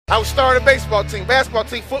I was starting a baseball team, basketball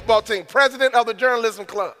team, football team, president of the journalism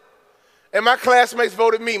club. And my classmates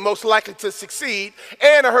voted me most likely to succeed,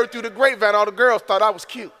 and I heard through the grapevine all the girls thought I was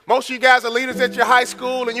cute. Most of you guys are leaders at your high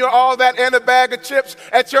school, and you're all that and a bag of chips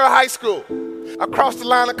at your high school. I crossed the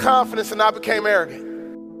line of confidence and I became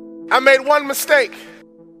arrogant. I made one mistake.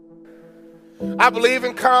 I believe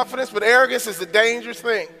in confidence, but arrogance is a dangerous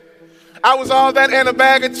thing. I was all that and a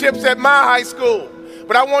bag of chips at my high school.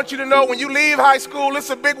 But I want you to know, when you leave high school, it's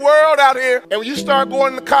a big world out here. And when you start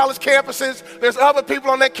going to college campuses, there's other people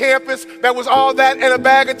on that campus that was all that and a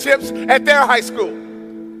bag of chips at their high school.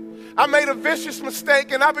 I made a vicious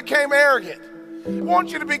mistake and I became arrogant. I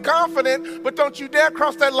want you to be confident, but don't you dare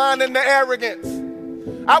cross that line into arrogance.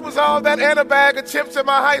 I was all that and a bag of chips at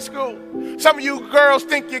my high school. Some of you girls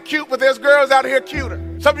think you're cute, but there's girls out here cuter.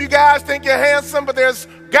 Some of you guys think you're handsome, but there's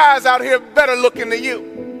guys out here better looking than you.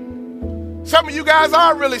 Some of you guys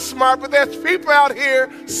are really smart, but there's people out here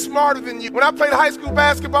smarter than you. When I played high school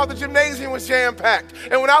basketball, the gymnasium was jam-packed.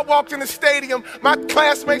 And when I walked in the stadium, my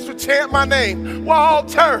classmates would chant my name.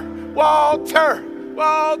 Walter, Walter,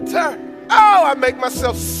 Walter. Oh, I make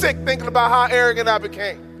myself sick thinking about how arrogant I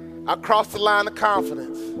became. I crossed the line of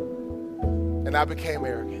confidence, and I became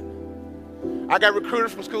arrogant. I got recruited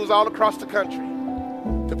from schools all across the country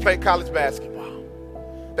to play college basketball.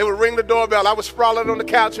 They would ring the doorbell. I was sprawling on the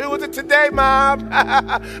couch. Who is it today, Mom?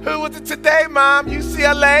 Who is it today, Mom?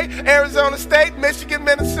 UCLA, Arizona State, Michigan,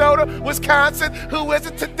 Minnesota, Wisconsin. Who is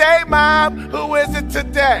it today, Mom? Who is it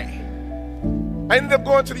today? I ended up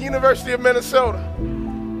going to the University of Minnesota.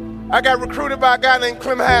 I got recruited by a guy named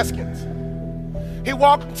Clem Haskins. He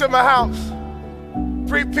walked into my house,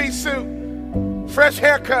 3-piece suit, fresh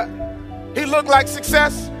haircut. He looked like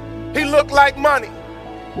success. He looked like money.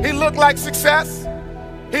 He looked like success.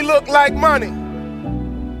 He looked like money.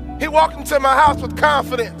 He walked into my house with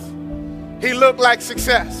confidence. He looked like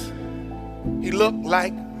success. He looked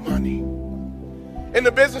like money. In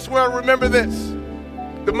the business world, remember this.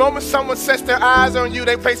 The moment someone sets their eyes on you,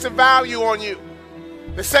 they place a value on you.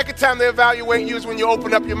 The second time they evaluate you is when you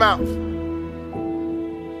open up your mouth.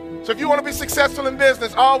 So if you want to be successful in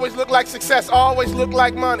business, always look like success, always look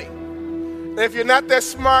like money. And if you're not that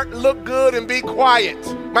smart, look good and be quiet.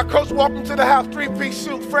 My coach walked into the house, 3-piece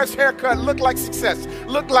suit, fresh haircut, looked like success,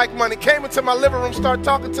 looked like money. Came into my living room, started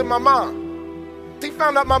talking to my mom. He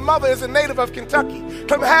found out my mother is a native of Kentucky.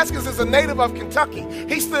 Clem Haskins is a native of Kentucky.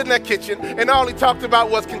 He stood in that kitchen and all he talked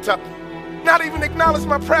about was Kentucky. Not even acknowledged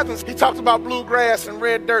my presence. He talked about bluegrass and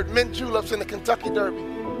red dirt, mint juleps and the Kentucky Derby.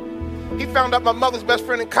 He found out my mother's best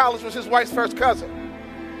friend in college was his wife's first cousin.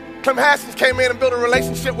 Clem Haskins came in and built a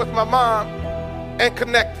relationship with my mom and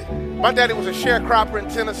connected. My daddy was a sharecropper in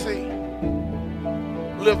Tennessee,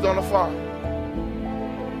 lived on a farm.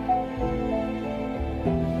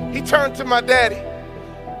 He turned to my daddy.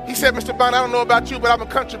 He said, Mr. Bond, I don't know about you, but I'm a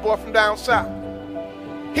country boy from down south.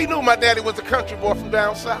 He knew my daddy was a country boy from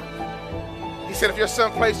down south. He said, if your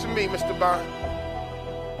son plays for me, Mr. Bond,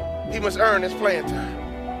 he must earn his playing time.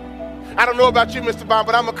 I don't know about you, Mr. Bond,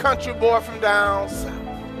 but I'm a country boy from down south.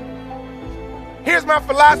 Here's my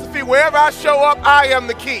philosophy. Wherever I show up, I am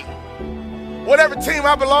the key. Whatever team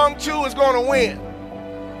I belong to is going to win.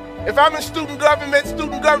 If I'm in student government's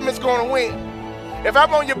going to win. If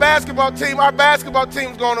I'm on your basketball team, our basketball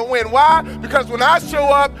team's going to win. Why? Because when I show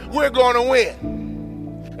up, we're going to win.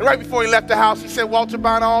 And right before he left the house, he said, Walter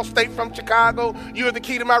Bond, All-State from Chicago, you're the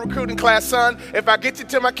key to my recruiting class, son. If I get you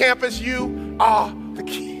to my campus, you are the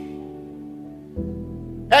key.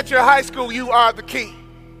 At your high school, you are the key.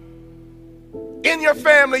 In your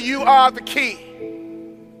family, you are the key.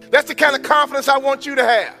 That's the kind of confidence I want you to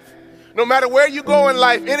have. No matter where you go in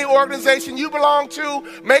life, any organization you belong to,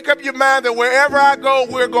 make up your mind that wherever I go,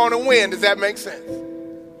 we're going to win. Does that make sense?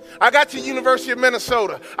 I got to the University of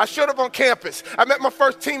Minnesota. I showed up on campus. I met my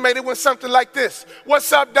first teammate. It went something like this.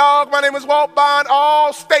 What's up, dog? My name is Walt Bond,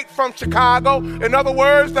 All-State from Chicago. In other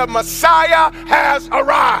words, the Messiah has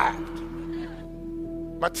arrived.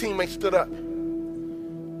 My teammate stood up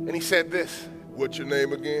and he said this. What's your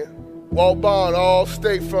name again? Walt Bond,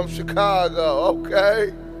 All-State from Chicago.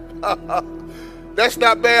 Okay. That's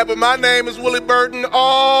not bad, but my name is Willie Burton,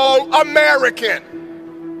 All-American.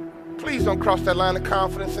 Please don't cross that line of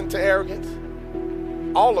confidence into arrogance.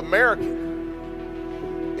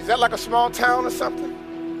 All-American. Is that like a small town or something?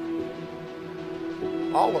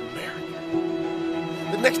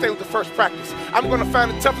 All-American. The next day was the first practice. I'm going to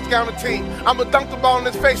find the toughest guy on the team. I'm going to dunk the ball in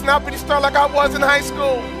his face, and I'll be the star like I was in high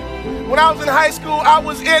school. When I was in high school, I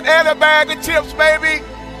was it and a bag of chips, baby.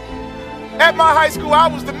 At my high school, I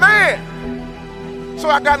was the man. So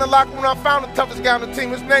I got in the locker room and I found the toughest guy on the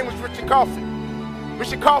team. His name was Richard Coffey.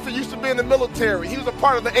 Richard Coffey used to be in the military. He was a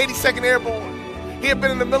part of the 82nd Airborne. He had been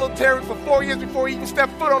in the military for 4 years before he even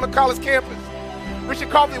stepped foot on the college campus. Richard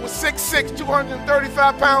Coffey was 6'6",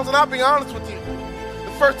 235 pounds, and I'll be honest with you,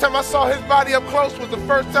 the first time I saw his body up close was the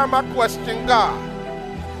first time I questioned God.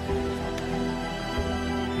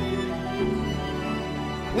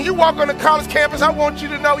 When you walk on the college campus, I want you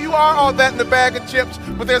to know you are all that in a bag of chips,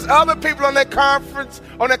 but there's other people on that conference,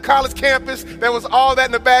 on that college campus, that was all that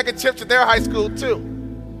in a bag of chips at their high school too.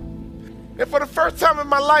 And for the first time in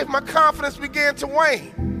my life, my confidence began to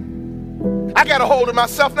wane. I got a hold of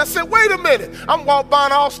myself and I said, wait a minute. I'm Walt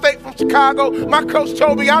Bond, All-State from Chicago. My coach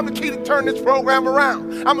told me I'm the key to turn this program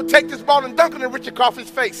around. I'm going to take this ball and dunk it in Richard Coffey's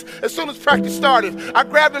face. As soon as practice started, I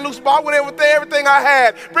grabbed the loose ball, went in with everything I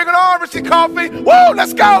had. Bring it on, Richard Coffey. Woo,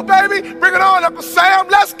 let's go, baby. Bring it on, Uncle Sam.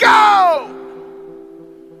 Let's go.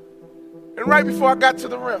 And right before I got to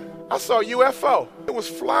the rim, I saw a UFO. It was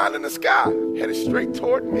flying in the sky, headed straight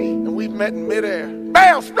toward me, and we met in midair.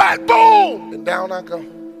 Bam, splat, boom, and down I go.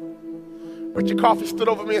 Richard Coffey stood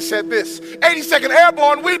over me and said this, 82nd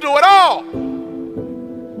Airborne, we do it all.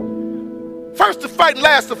 First to fight,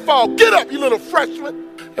 last to fall. Get up, you little freshman.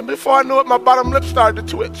 And before I knew it, my bottom lip started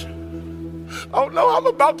to twitch. Oh no, I'm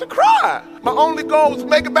about to cry. My only goal was to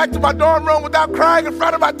make it back to my dorm room without crying in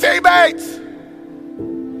front of my teammates.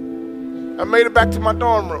 I made it back to my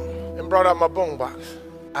dorm room and brought out my boombox.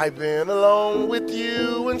 I've been alone with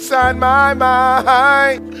you inside my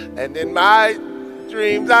mind, and in my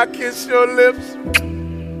dreams I kiss your lips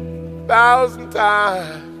 1,000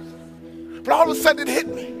 times. But all of a sudden it hit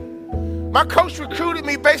me. My coach recruited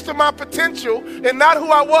me based on my potential and not who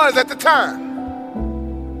I was at the time.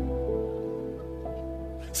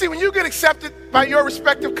 See, when you get accepted by your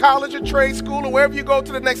respective college or trade school or wherever you go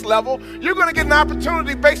to the next level, you're going to get an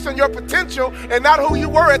opportunity based on your potential and not who you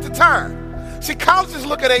were at the time. See, colleges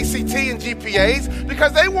look at ACT and GPAs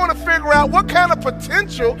because they want to figure out what kind of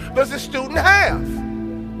potential does this student have.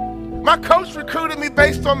 My coach recruited me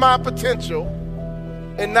based on my potential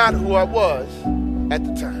and not who I was at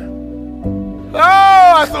the time.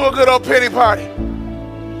 Oh, I threw a good old pity party.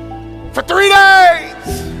 For 3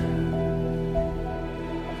 days.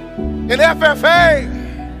 In FFA,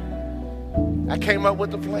 I came up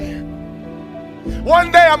with a plan.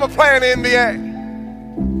 One day I'm going to play in the NBA.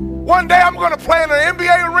 One day I'm going to play in an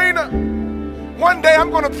NBA arena. One day I'm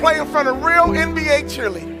going to play in front of real NBA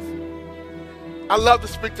cheerleaders. I love to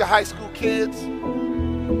speak to high school kids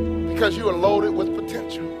because you are loaded with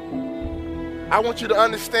potential. I want you to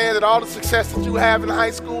understand that all the success that you have in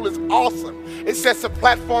high school is awesome. It sets a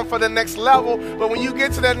platform for the next level, but when you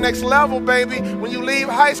get to that next level, baby, when you leave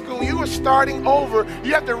high school, you are starting over.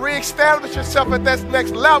 You have to reestablish yourself at that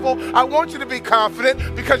next level. I want you to be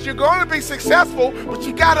confident because you're going to be successful, but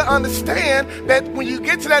you got to understand that when you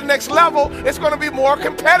get to that next level, it's going to be more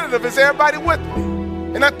competitive. Is everybody with me?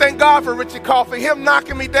 And I thank God for Richard Coffey. Him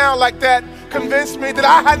knocking me down like that convinced me that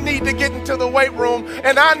I need to get into the weight room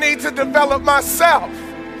and I need to develop myself.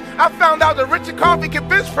 I found out that Richard Coffey can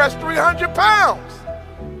bench press 300 pounds.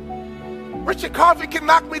 Richard Coffey can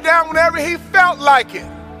knock me down whenever he felt like it.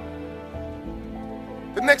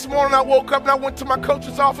 The next morning I woke up and I went to my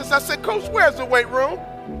coach's office. I said, Coach, where's the weight room?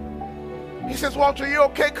 He says, Walter, you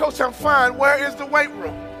okay? Coach, I'm fine. Where is the weight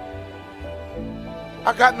room?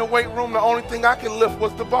 I got in the weight room, the only thing I could lift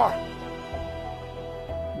was the bar.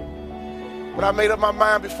 But I made up my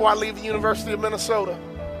mind before I leave the University of Minnesota,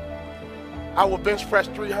 I will bench press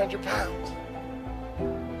 300 pounds.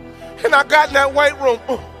 And I got in that weight room,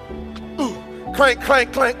 clank,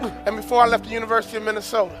 clank, clank. And before I left the University of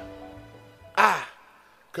Minnesota, I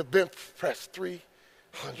could bench press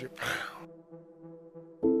 300 pounds.